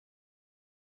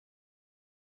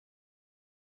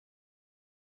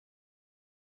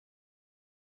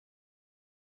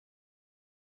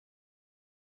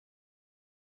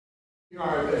All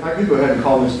right, if I could go ahead and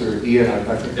call Mr. Ian,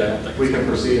 I think we can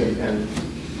proceed and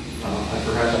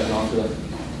perhaps I can offer that.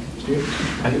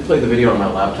 I can play the video on my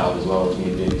laptop as well as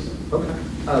need be. Okay.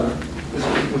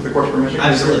 With the court's permission?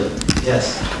 Absolutely.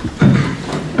 Yes.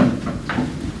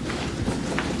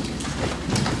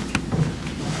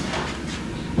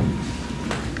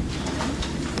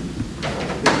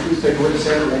 Please take a witness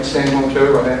stand, remain standing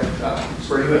momentarily, right hand.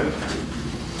 Swear you in.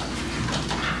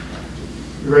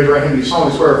 You raise your right hand, you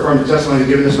solemnly swear or affirm the testimony you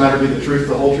give in this matter to be the truth,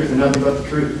 the whole truth, and nothing but the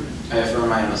truth. I affirm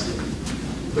my honesty.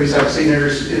 Please have a seat and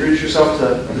introduce yourself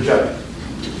to the judge.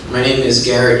 My name is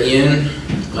Garrett Ian,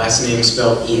 last name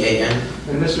spelled E-A-N.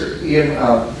 And Mr. Ian,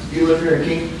 do you live here in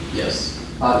King? Yes.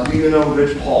 Do you know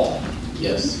Rich Paul?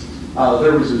 Yes.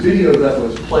 There was a video that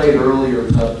was played earlier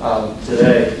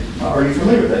today. Are you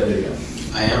familiar with that video?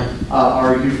 I am.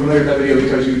 Are you familiar with that video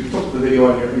because you took the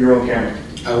video on your own camera?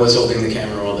 I was holding the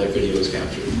camera while that video was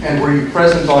captured. And were you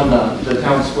present on the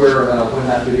town square when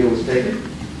that video was taken?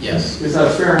 Yes. Is that a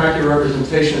fair and accurate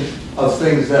representation of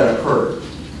things that occurred?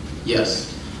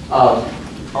 Yes. Are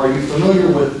you familiar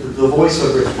with the voice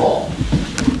of Rich Paul?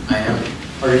 I am.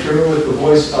 Are you familiar with the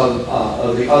voice of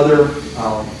the other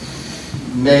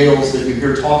males that you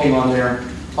hear talking on there,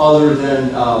 other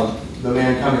than the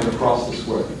man coming across the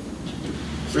square?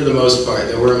 For the most part,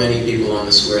 there were many people on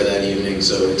the square that evening,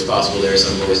 so it's possible there are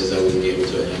some voices I wouldn't be able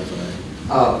to identify.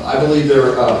 I believe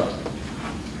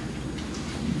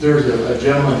there's a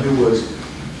gentleman who was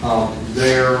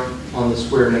there on the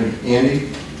square named Andy.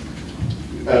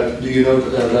 Do you know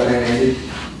that man Andy?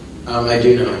 I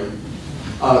do know him.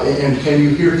 And can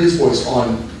you hear his voice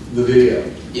on the video?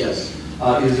 Yes.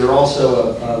 Is there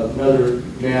also another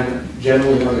man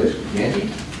generally known as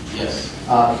Andy? Yes.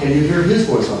 Can you hear his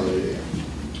voice on the video?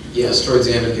 Yes, towards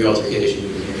the end of the altercation, you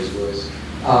can hear his voice.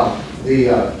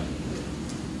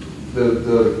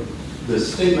 The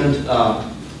statement,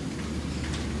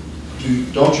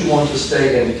 don't you want to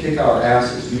stay and kick our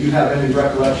asses? Do you have any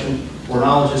recollection or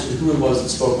knowledge as to who it was that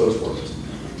spoke those words?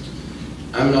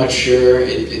 I'm not sure.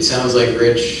 It sounds like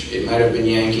Rich. It might have been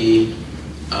Yankee.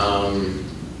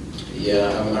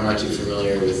 Yeah, I'm not too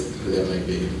familiar with who that might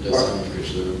be. It does sound like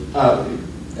Rich,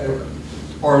 though.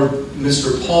 Are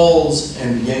Mr. Paul's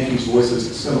and Yankee's voices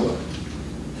similar?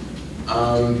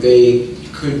 They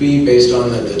could be based on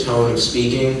the tone of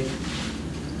speaking.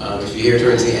 If you hear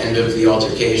towards the end of the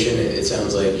altercation, it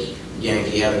sounds like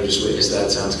Yankee, having just witnessed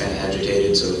that, sounds kind of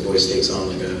agitated, so the voice takes on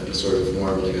like a sort of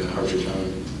more of like a harsher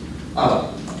tone.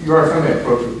 You are familiar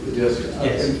approach with the disc.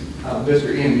 Yes.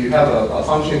 Mr. Ian, do you have a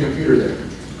functioning computer there?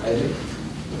 I do.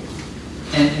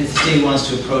 And if the state wants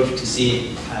to approach to see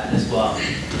it as well.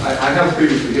 I have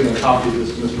previously given a copy of this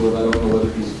to Mr. Wood. I don't know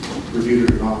whether he's reviewed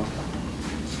it or not.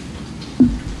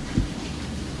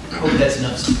 I hope that's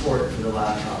enough support for the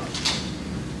laptop.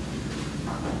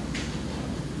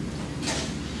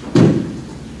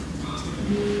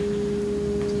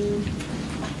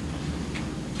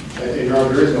 And Your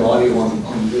Honor, there is no audio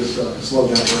on this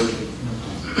slowed down version.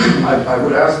 I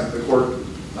would ask that the court,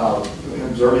 in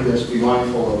observing this, be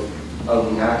mindful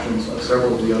of the actions of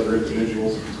several of the other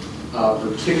individuals,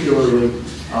 particularly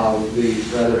the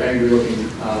rather angry-looking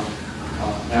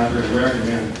African-American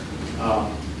man,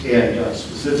 and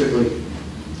specifically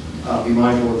be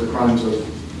mindful of the crimes of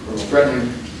criminal threatening,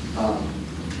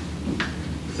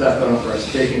 theft, unauthorized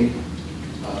taking,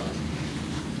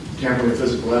 tampering with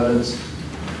physical evidence,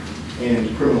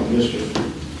 and criminal mischief,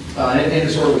 and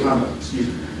disorderly conduct, excuse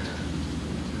me.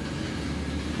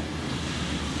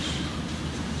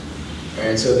 All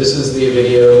right, so this is the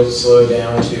video slowed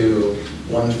down to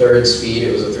 1/3 speed.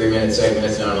 It was a 3-minute segment,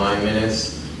 it's now 9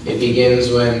 minutes. It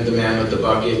begins when the man with the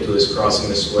bucket who is crossing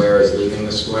the square is leaving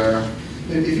the square.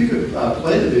 If you could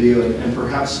play the video and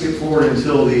perhaps skip forward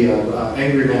until the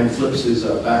angry man flips his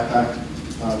backpack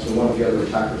to one of the other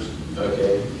attackers.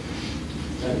 Okay.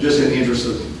 Just in the interest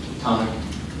of time.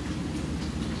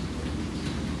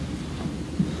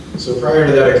 So prior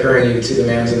to that occurring, you can see the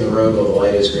man's in the road while the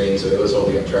light is green, so he was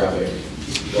holding up traffic.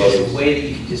 There's a way that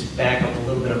you can just back up a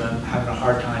little bit. I'm having a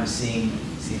hard time seeing.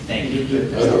 Thank you.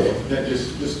 Okay.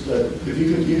 Just if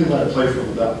you can let it play from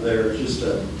about there. Just.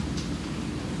 All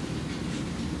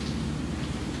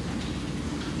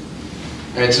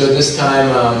right. So at this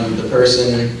time, the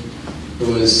person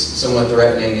who was somewhat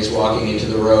threatening is walking into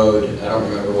the road. I don't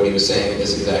remember what he was saying at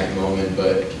this exact moment,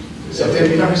 but. So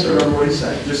if you don't remember what he's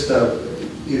saying, just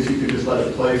if you could just let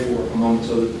it play for a moment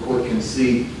so that the court can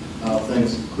see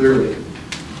things clearly.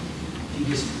 If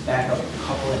you just back up a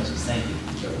couple inches, thank you.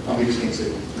 We just can't see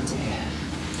it. Yeah.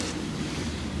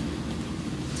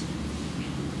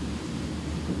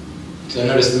 So I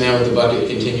noticed the man with the bucket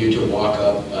continued to walk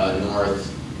up north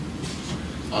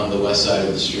on the west side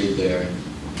of the street there.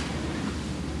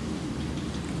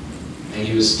 And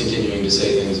he was continuing to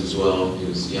say things as well. He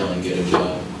was yelling, "Get a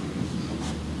job."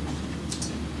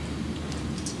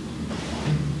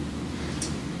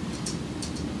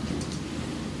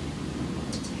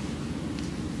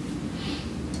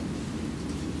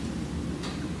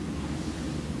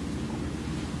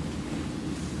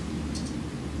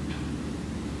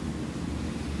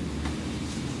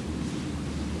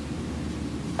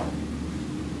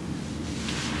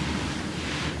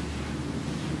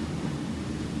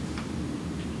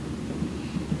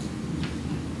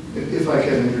 If I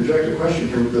can interject a question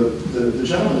here, the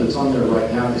gentleman that's on there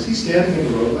right now, is he standing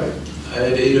in the roadway?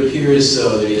 It appears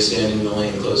so, that he is standing in the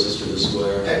lane closest to the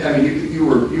square. I mean, you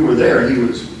were there.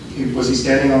 Was he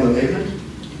standing on the pavement?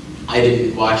 I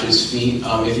didn't watch his feet.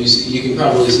 If you see, you can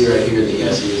probably see right here that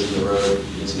yes, he is in the road.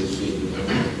 You can see his feet in the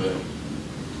pavement, but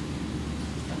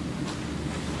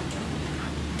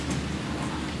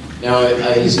now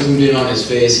I zoomed in on his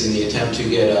face in the attempt to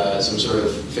get some sort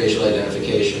of facial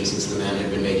identification, since the man had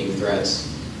been making threats.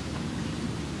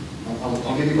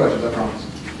 I'll give you questions, I promise.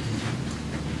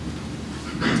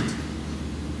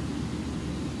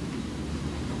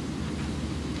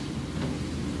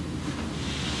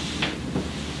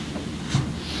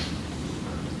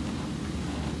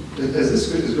 As this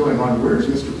is going on, where is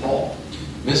Mr. Paul?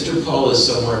 Mr. Paul is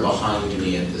somewhere behind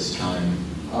me at this time.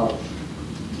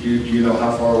 Do you know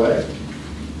how far away?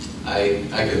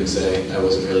 I couldn't say. I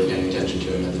wasn't really paying attention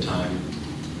to him at the time.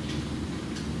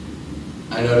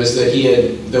 I noticed that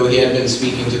though he had been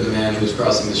speaking to the man who was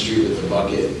crossing the street with the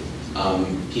bucket,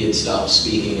 he had stopped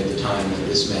speaking at the time that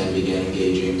this man began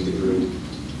engaging the group.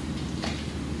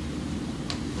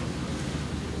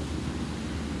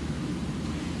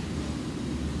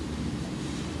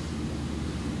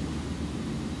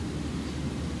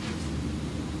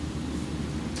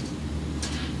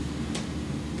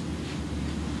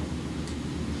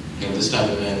 At this time,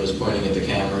 the man was pointing at the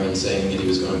camera and saying that he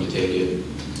was going to take it.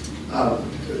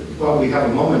 Well, we have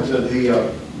a moment.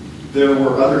 There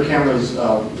were other cameras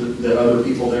that other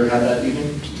people there had that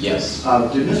evening? Yes.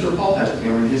 Did Mr. Paul have a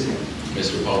camera in his hand?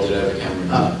 Mr. Paul did have a camera in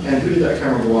his hand. And who did that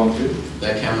camera belong to?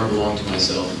 That camera belonged to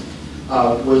myself.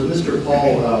 Was Mr.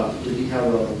 Paul, did he have a,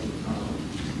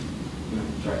 no,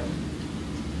 sorry.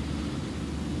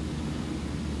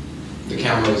 The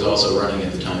camera was also running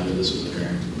at the time that this was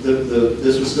occurring.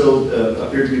 This was still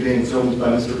appeared to be being filmed by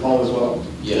Mr. Paul as well?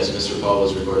 Yes, Mr. Paul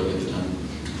was recording at the time.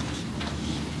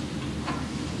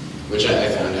 Which I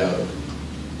found out,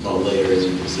 well, later, as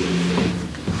you can see in the video.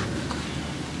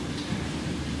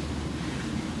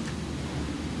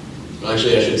 Well,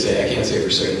 actually, I should say, I can't say for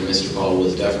certain that Mr. Paul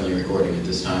was definitely recording at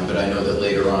this time, but I know that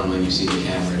later on, when you see the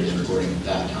camera, it is recording at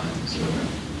that time. So.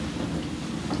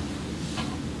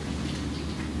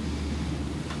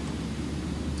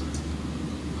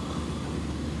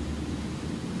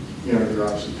 You know, there are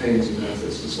obviously pains and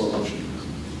benefits to slow motion.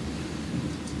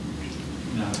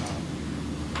 No.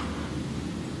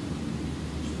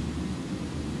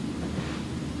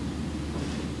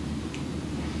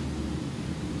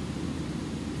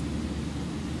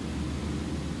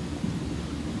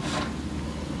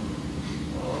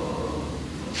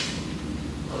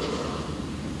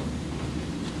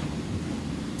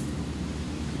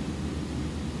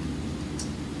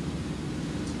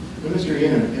 Mr.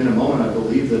 Ian, in a moment, I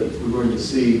believe that we're going to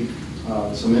see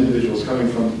some individuals coming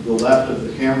from the left of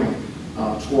the camera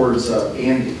towards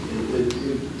Andy.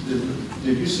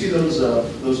 Did you see those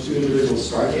two individuals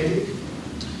strike Andy?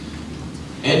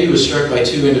 Andy was struck by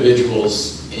two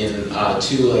individuals in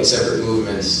two separate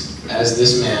movements. As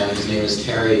this man, his name is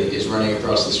Terry, is running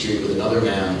across the street with another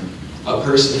man, a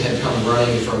person had come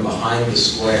running from behind the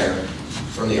square,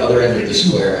 from the other end of the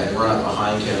square, and run up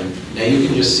behind him. Now you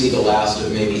can just see the last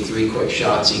of maybe 3 quick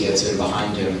shots he gets in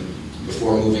behind him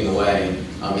before moving away.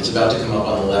 It's about to come up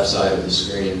on the left side of the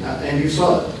screen. And you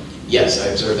saw it? Yes, I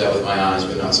observed that with my eyes,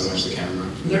 but not so much the camera.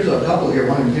 There's a couple here,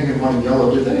 one in pink and one in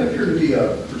yellow. Did they appear to be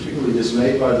particularly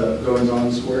dismayed by the goings-on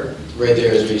in the square? Right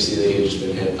there is where you see that he had just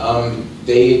been hit.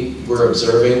 They were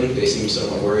observing. They seemed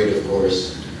somewhat worried, of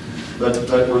course. But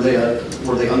were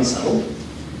they unsettled?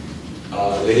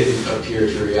 They didn't appear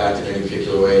to react in any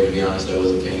particular way. To be honest, I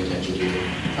wasn't paying attention to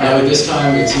them. Now at this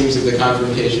time, it seems that the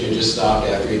confrontation had just stopped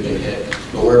after he'd been hit.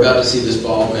 But we're about to see this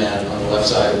bald man on the left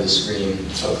side of the screen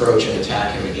approach and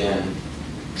attack him again.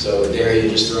 So there he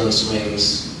had just thrown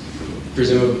swings,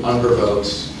 presumably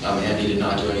unprovoked. Andy did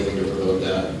not do anything to provoke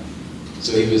that.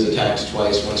 So he was attacked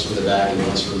twice, once from the back and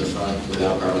once from the front,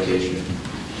 without provocation.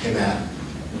 Hey, Matt.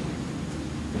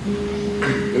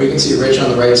 And we can see Rich on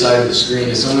the right side of the screen.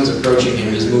 As someone's approaching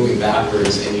him, he's moving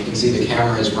backwards, and you can see the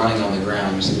camera is running on the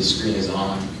ground, so the screen is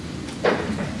on.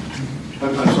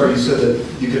 I'm sorry, you said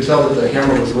that you could tell that the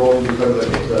camera was rolling because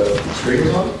the screen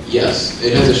was on? Yes,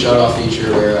 it has a shut-off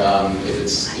feature where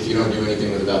if you don't do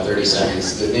anything with about 30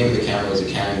 seconds, the name of the camera was a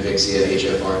Canon Vixia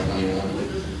HFR 21,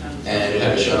 and it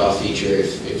had a shut-off feature.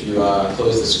 If you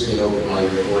close the screen open while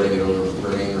you're recording, it will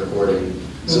remain recording.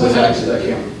 So the fact that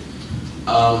camera.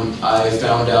 I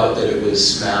found out that it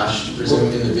was smashed,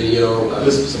 presumably in the video.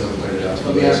 Someone pointed it out to me.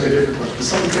 Let me ask you a different question. Did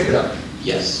someone pick it up?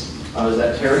 Yes. Is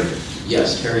that Terry?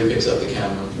 Yes, Terry picks up the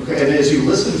camera. Okay, and as you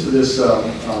listen to this,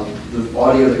 the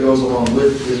audio that goes along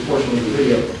with this portion of the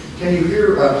video, can you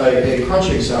hear a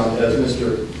crunching sound as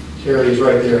Mr. Terry is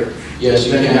right there? Yes,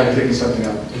 you can. Picking something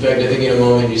up. In fact, I think in a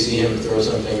moment you see him throw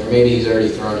something, or maybe he's already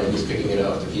thrown it and he's picking it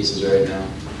up to pieces right now.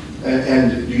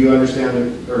 And do you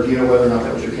understand, or do you know whether or not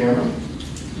that was your camera?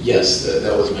 Yes,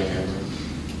 that was my camera.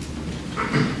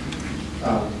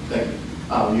 Thank you.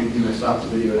 You may stop the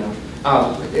video now.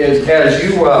 As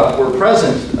you were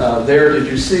present there, did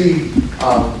you see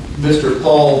Mr.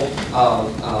 Paul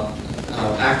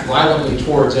act violently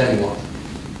towards anyone?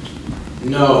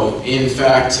 No. In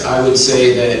fact, I would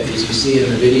say that, as you see in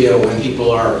the video, when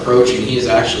people are approaching, he is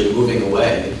actually moving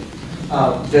away.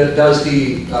 Does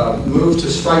he move to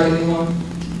strike anyone?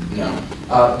 No.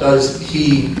 Does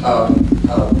he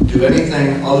do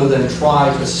anything other than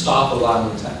try to stop a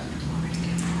violent attack?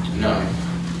 No.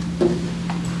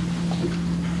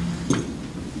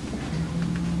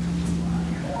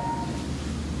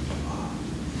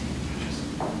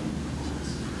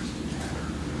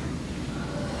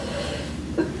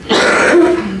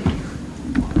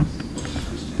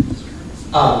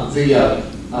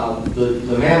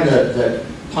 The man that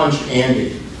punched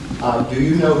Andy, do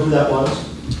you know who that was?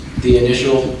 The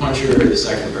initial puncher or the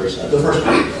second person? The first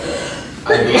one.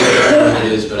 I believe that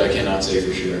it is, but I cannot say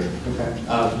for sure.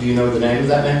 Okay. Do you know the name of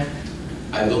that man?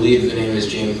 I believe the name is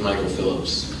James Michael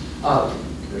Phillips.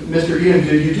 Mr. Ian,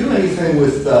 did you do anything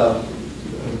with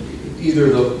either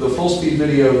the full-speed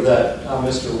video that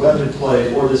Mr. Webb had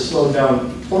played or the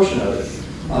slowed-down portion of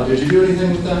it? Did you do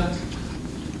anything with that?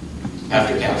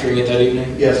 After capturing it that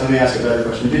evening? Yes, let me ask a better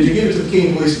question. Did you give it to the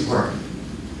Keene Police Department?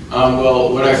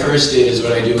 Well, what I first did is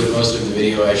what I do with most of the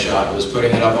video I shot was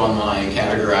putting it up online,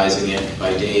 categorizing it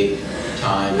by date,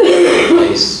 time,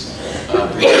 place,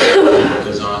 what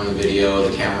goes on in the video,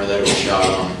 the camera that it was shot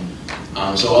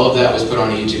on. So all of that was put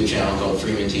on a YouTube channel called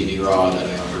Freeman TV Raw that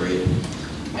I operate.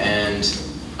 And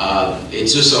it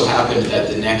just so happened that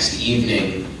the next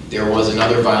evening there was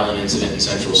another violent incident in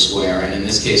Central Square, and in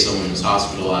this case someone was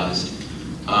hospitalized.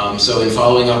 So in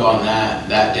following up on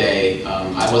that day,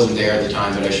 I wasn't there at the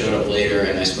time, but I showed up later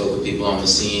and I spoke with people on the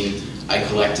scene. I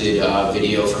collected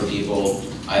video from people.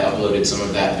 I uploaded some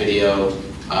of that video.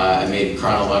 I made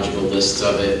chronological lists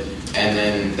of it. And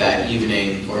then that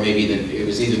evening, or maybe it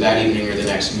was either that evening or the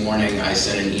next morning, I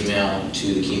sent an email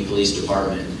to the Keene Police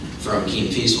Department from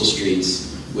Keene Peaceful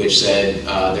Streets, which said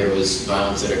there was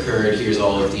violence that occurred. Here's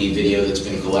all of the video that's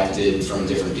been collected from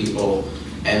different people.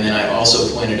 And then I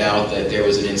also pointed out that there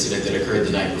was an incident that occurred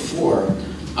the night before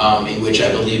in which I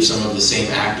believe some of the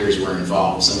same actors were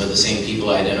involved. Some of the same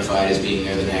people identified as being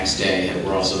there the next day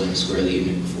were also in the square the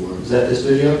evening before. Is that this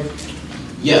video?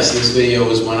 Yes, this video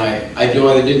was when I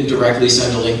didn't directly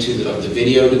send a link of the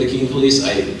video to the Keene Police.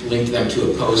 I linked them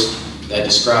to a post that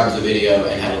described the video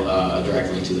and had a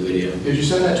direct link to the video. Did you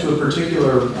send that to a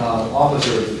particular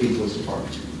officer of the Keene Police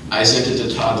Department? I sent it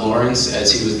to Todd Lawrence,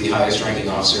 as he was the highest ranking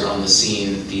officer on the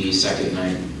scene the second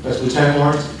night. That's Lieutenant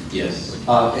Lawrence? Yes.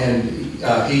 And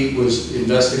he was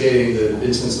investigating the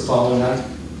incidents the following night?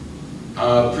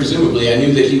 Presumably. I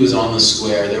knew that he was on the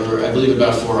square. There were, I believe,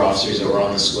 about 4 officers that were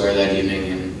on the square that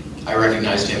evening, and I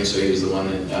recognized him, so he was the one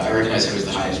that, I recognized him as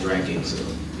the highest ranking, so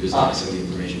he was the one that sent the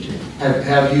information to me.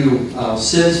 Have you,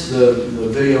 since the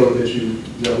video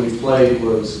that we played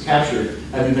was captured,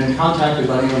 have you been contacted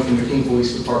by anyone from the Keene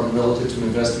Police Department relative to an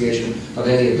investigation of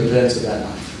any of the events of that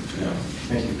night? No.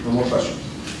 Thank you. No more questions.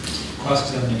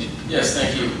 Cross-examination. Yes,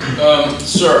 thank you.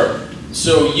 Sir,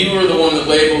 so you were the one that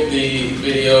labeled the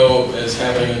video as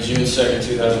having a June 2nd,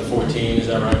 2014, is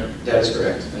that right? That is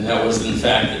correct. And that was in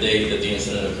fact the date that the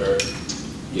incident occurred?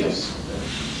 Yes.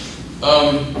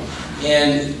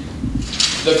 And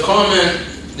the comment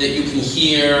that you can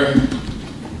hear,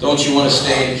 don't you want to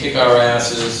stay and kick our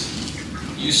asses,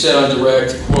 you said on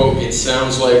direct, quote, it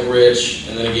sounds like Rich,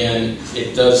 and then again,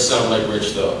 it does sound like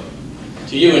Rich though.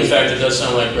 To you, in fact, it does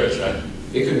sound like Rich, right?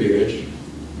 It could be Rich.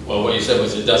 Well, what you said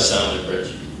was it does sound like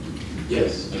Rich.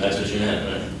 Yes. And that's what you meant,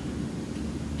 right?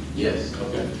 Yes.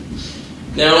 Okay.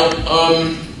 Now,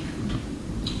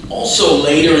 Also,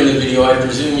 later in the video, I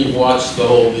presume you've watched the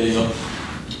whole video,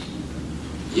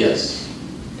 Yes.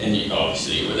 and you,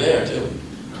 obviously you were there too.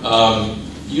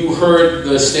 You heard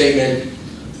the statement,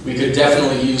 we could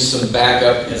definitely use some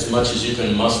backup as much as you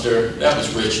can muster. That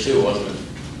was Rich too, wasn't it?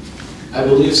 I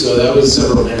believe so. That was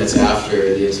several minutes after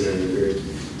the incident occurred.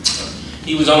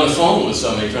 He was on the phone with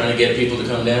somebody trying to get people to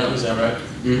come down, is that right?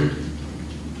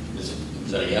 Mm-hmm.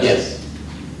 Is that a yes? Yes.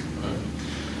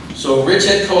 So Rich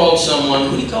had called someone,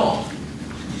 who did he call?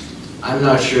 I'm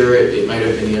not sure. It might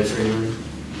have been Ian Freeman.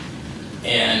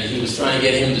 And he was trying to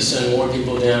get him to send more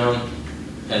people down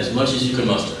as much as you can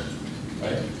muster,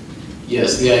 right?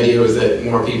 Yes, the idea was that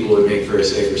more people would make for a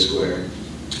safer square.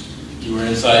 You were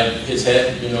inside his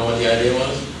head, you know what the idea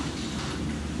was?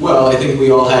 Well, I think we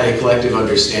all had a collective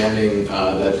understanding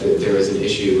that there was an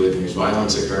issue and there's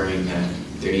violence occurring, that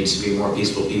there needs to be more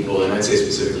peaceful people, and I'd say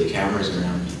specifically cameras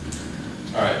around.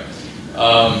 All right.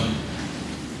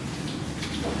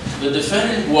 The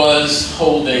defendant was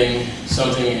holding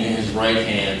something in his right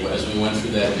hand as we went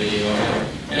through that video,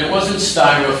 and it wasn't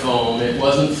styrofoam, it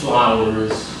wasn't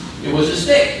flowers, it was a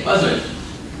stick, wasn't it?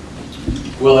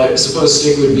 Well, I suppose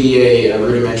stick would be a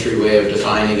rudimentary way of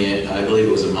defining it. I believe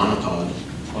it was a monopod.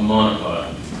 A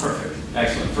monopod. Perfect.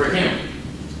 Excellent. For him.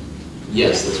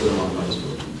 Yes, that's what a monopod is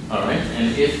for. All right.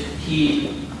 And if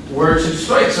he were to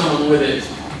strike someone with it,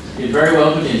 it very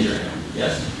well could injure him.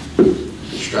 Yes?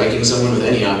 Striking someone with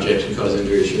any object can cause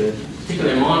injury, sure.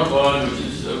 Particularly a monopod, which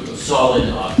is a solid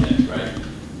object, right?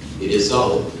 It is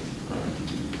solid.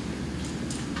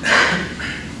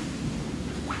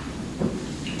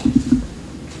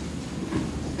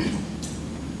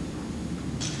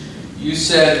 You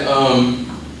said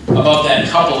about that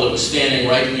couple that was standing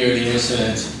right near the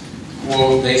incident,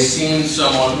 quote, they seemed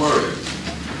somewhat worried.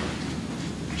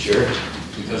 Sure.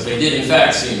 Because they did in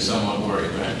fact seem somewhat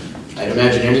worried, right? I'd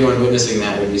imagine anyone witnessing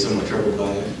that would be somewhat troubled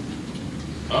by it.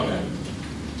 Okay.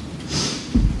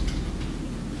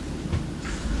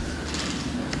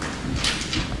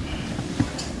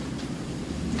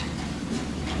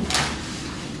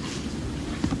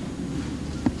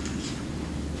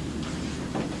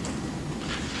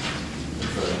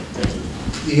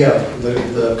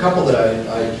 The couple that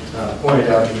I pointed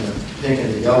out in the pink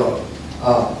and the yellow,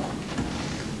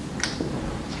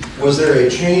 was there a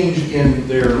change in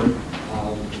their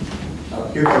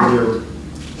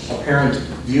apparent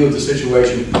view of the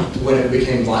situation when it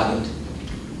became violent?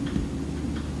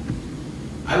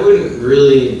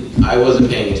 I wasn't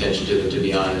paying attention to them, to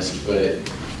be honest, but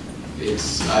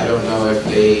I don't know if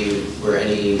they were in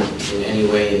any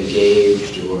way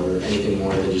engaged or anything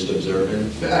more than just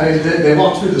observant. I mean, they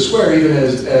walked through the square even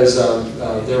as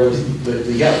there was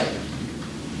the yelling.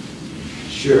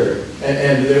 Sure.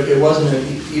 And it wasn't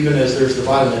even as there's the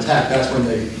violent attack, that's when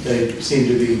they seemed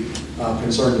to be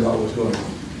concerned about what was going on.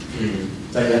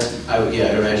 Mm-hmm. Yes? I'd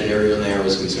imagine everyone there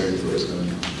was concerned for what was going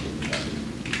on.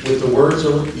 With the words,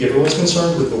 or everyone's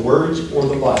concerned with the words or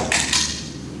the violence?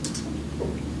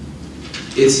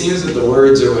 It seems that the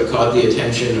words are what caught the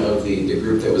attention of the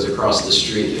group that was across the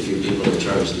street, the few people that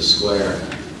charged the square.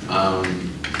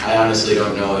 I honestly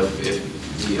don't know if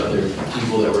the other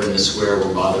people that were in the square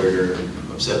were bothered or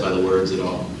upset by the words at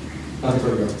all. Nothing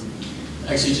further.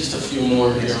 Actually, just a few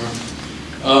more here.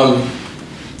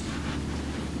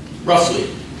 Roughly.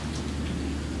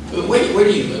 Where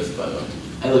do you live, by the way?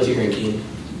 I live here in Keene.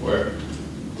 Where?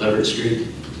 Leverett Street.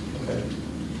 Okay.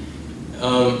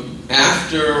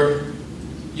 After,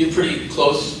 you're pretty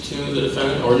close to the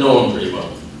defendant, or know him pretty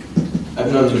well?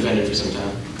 I've known the defendant for some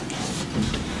time.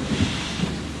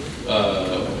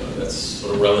 That's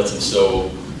sort of relative, so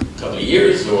a couple of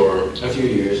years, or? A few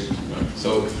years.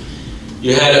 So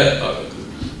you had a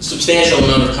substantial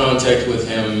amount of contact with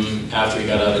him after he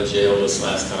got out of jail this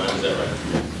last time, is that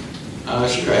right?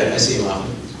 Sure, I see him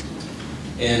often.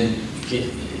 And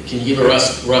can you give a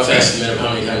rough estimate of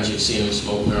how many times you've seen him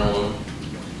smoke marijuana?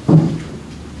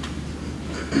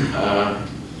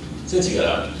 Since he got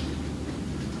out.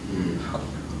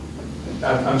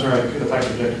 I'm sorry, if I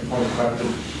could get a point of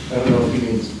question. I don't know if he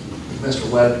means, if Mr.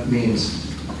 Webb means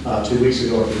 2 weeks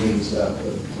ago, or if he means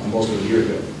almost a year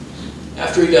ago.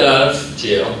 After he got out of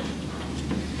jail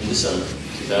in December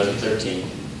 2013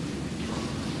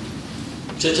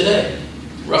 to today,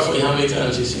 roughly how many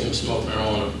times have you seen him smoke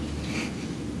marijuana?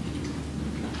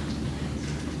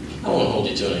 I won't hold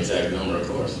you to an exact number, of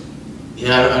course.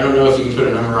 Yeah, I don't know if you can put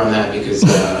a number on that because,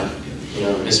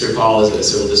 Mr. Paul is a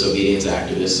civil disobedience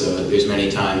activist, so there's many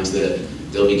times that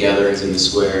there'll be gatherings in the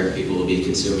square, people will be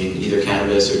consuming either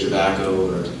cannabis or tobacco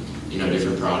or,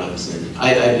 different products, and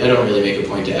I don't really make a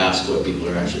point to ask what people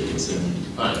are actually consuming.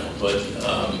 I know, but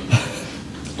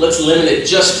let's limit it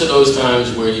just to those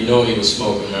times where you know he was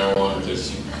smoking marijuana,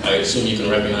 because I assume you can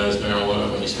recognize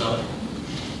marijuana when you smell it?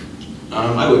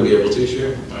 I would be able to,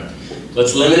 sure. All right.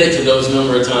 Let's limit it to those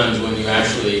number of times when you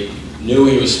actually knew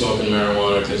he was smoking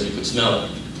marijuana because you could smell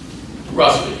it.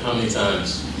 Roughly, how many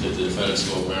times did the defendant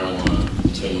smoke marijuana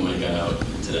between when he got out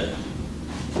and today?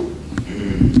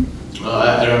 Well,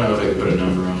 I don't know if I could put a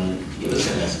number on it. Give us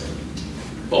an estimate.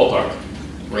 Ballpark.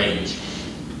 Range.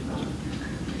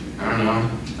 I don't know.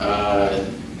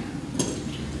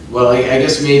 Well, I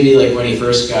guess maybe like when he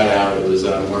first got out, it was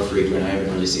more frequent. I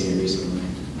haven't really seen it recently.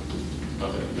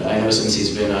 Okay. But I know since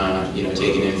he's been,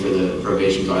 taken in for the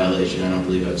probation violation, I don't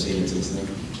believe I've seen it since then.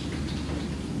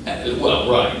 Well,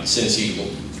 right, so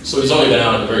he's only been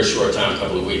out a very short time, a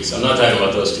couple of weeks. I'm not talking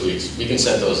about those 2 weeks. We can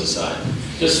set those aside.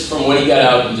 Just from when he got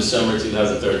out in December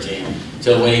 2013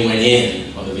 till when he went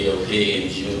in on the VOP in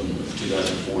June of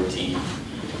 2014.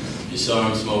 You saw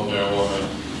him smoke marijuana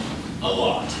a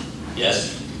lot,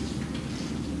 yes?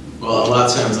 Well, a lot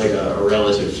sounds like a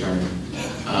relative term.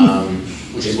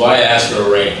 Which is why I asked for a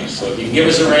range. So if you can give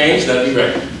us a range, that'd be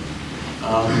great.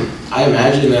 I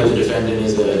imagine that the defendant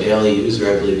is a daily user.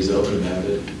 I believe he's open about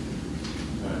it.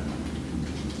 All right.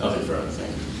 Nothing further,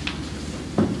 thank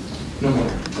you. No more.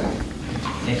 Thank you.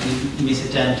 Thank you. You may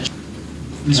sit down.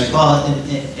 Mr. Paul,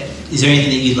 is there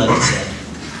anything that you'd like to say?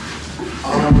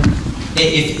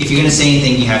 If you're going to say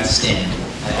anything, you have to stand.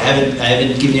 I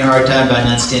haven't given you a hard time about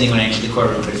not standing when I enter the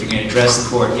courtroom, but if you're going to address the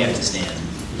court, you have to stand.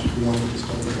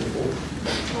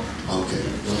 Okay.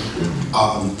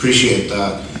 Appreciate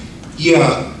that.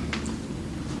 Yeah.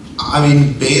 I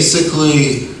mean,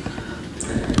 basically,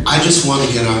 I just want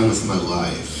to get on with my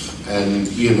life. And,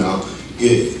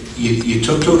 you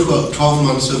took 12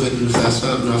 months of it, and if that's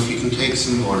not enough, you can take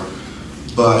some more.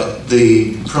 But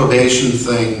the probation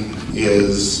thing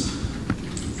is,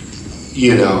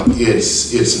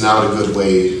 it's not a good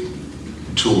way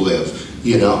to live.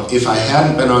 If I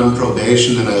hadn't been on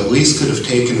probation, then I at least could have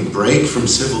taken a break from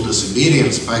civil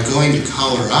disobedience by going to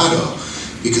Colorado,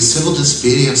 because civil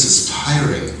disobedience is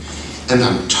tiring, and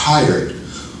I'm tired.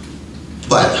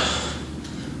 But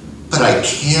I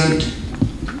can't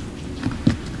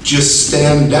just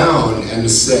stand down and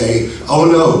say, oh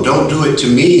no, don't do it to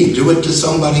me, do it to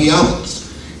somebody else.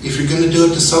 If you're going to do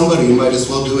it to somebody, you might as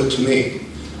well do it to me.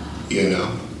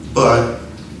 But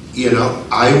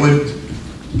I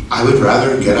would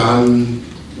rather get on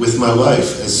with my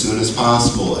life as soon as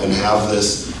possible and have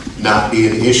this not be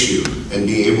an issue and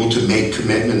be able to make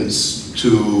commitments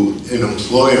to an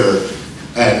employer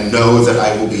and know that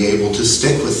I will be able to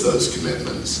stick with those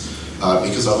commitments.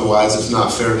 Because otherwise it's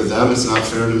not fair to them, it's not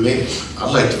fair to me.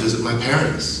 I'd like to visit my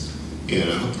parents,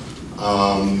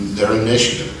 they're in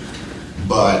Michigan.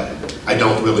 But I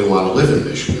don't really want to live in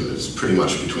Michigan. It's pretty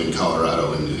much between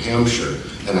Colorado and New Hampshire.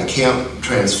 And I can't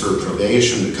transfer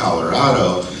probation to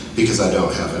Colorado because I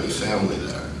don't have any family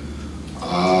there.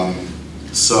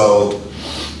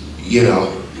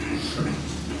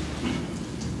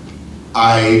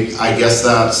 I guess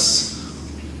that's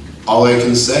all I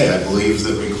can say. I believe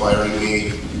that requiring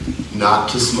me not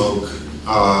to smoke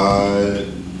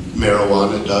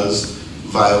marijuana does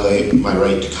violate my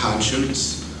right to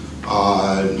conscience.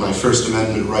 My First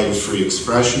Amendment right of free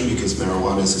expression, because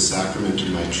marijuana is a sacrament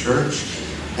in my church.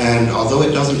 And although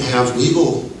it doesn't have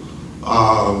legal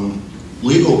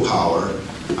power,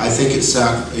 I think it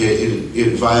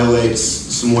violates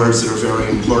some words that are very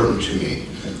important to me.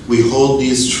 We hold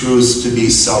these truths to be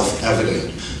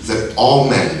self-evident, that all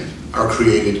men are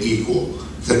created equal,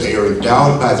 that they are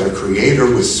endowed by their Creator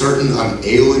with certain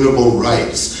unalienable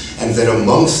rights, and that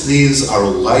amongst these are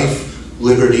life,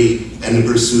 liberty, and the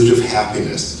pursuit of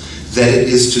happiness, that it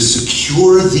is to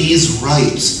secure these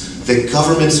rights that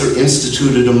governments are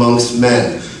instituted amongst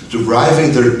men,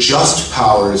 deriving their just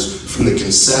powers from the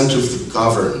consent of the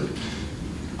governed.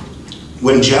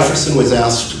 When Jefferson was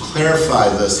asked to clarify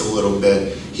this a little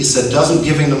bit, he said, doesn't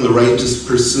giving them the right to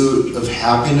pursuit of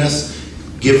happiness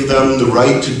give them the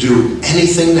right to do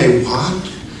anything they want?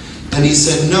 And he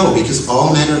said, no, because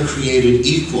all men are created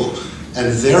equal.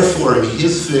 And therefore, in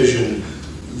his vision,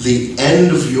 the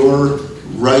end of your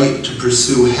right to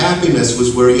pursue happiness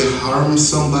was where you harm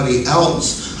somebody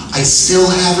else. I still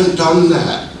haven't done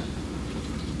that.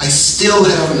 I still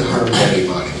haven't harmed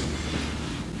anybody.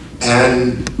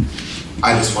 And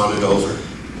I just want it over.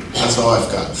 That's all I've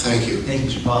got. Thank you. Thank you,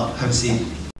 Mr. Paul. Have a seat.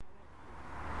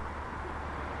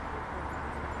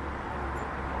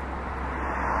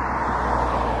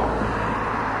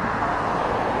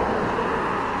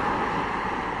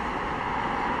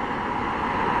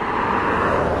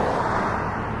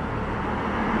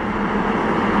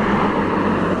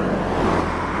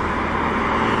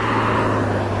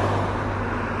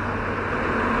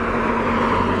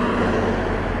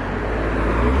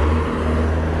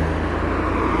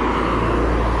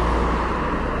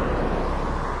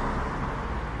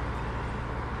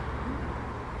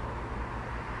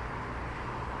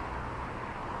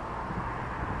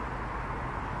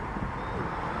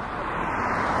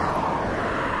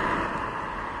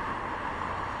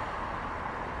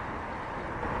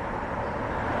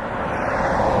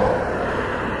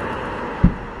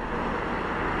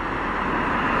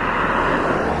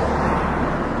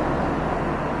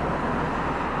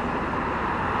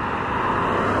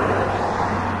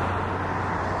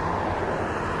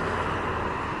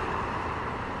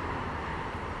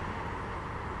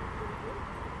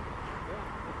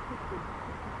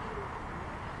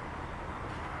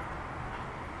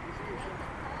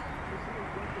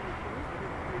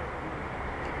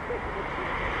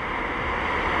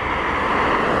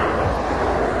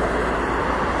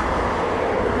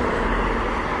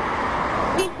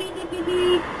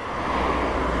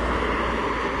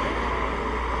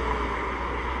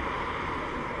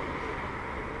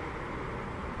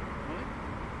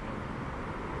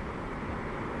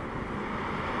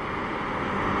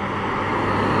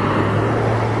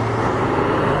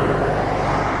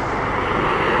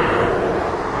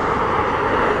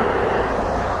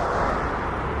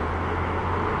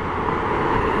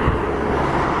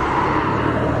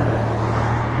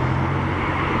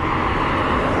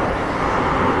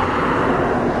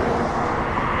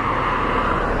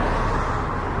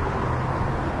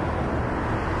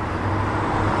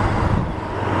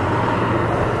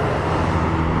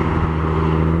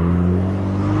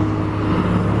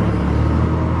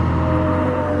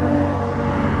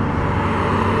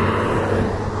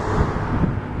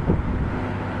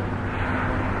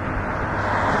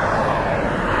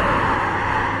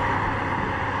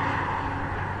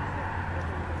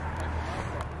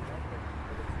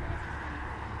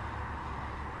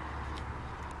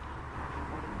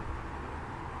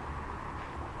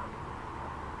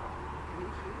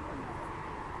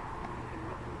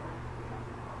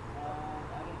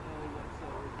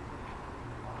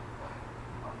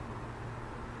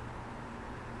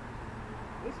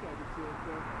 You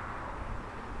guys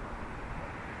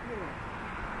see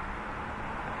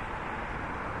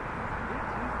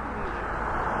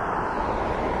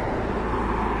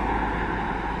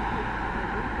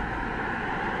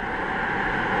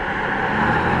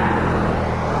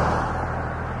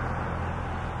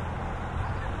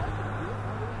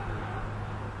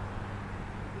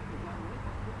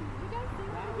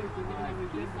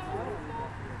what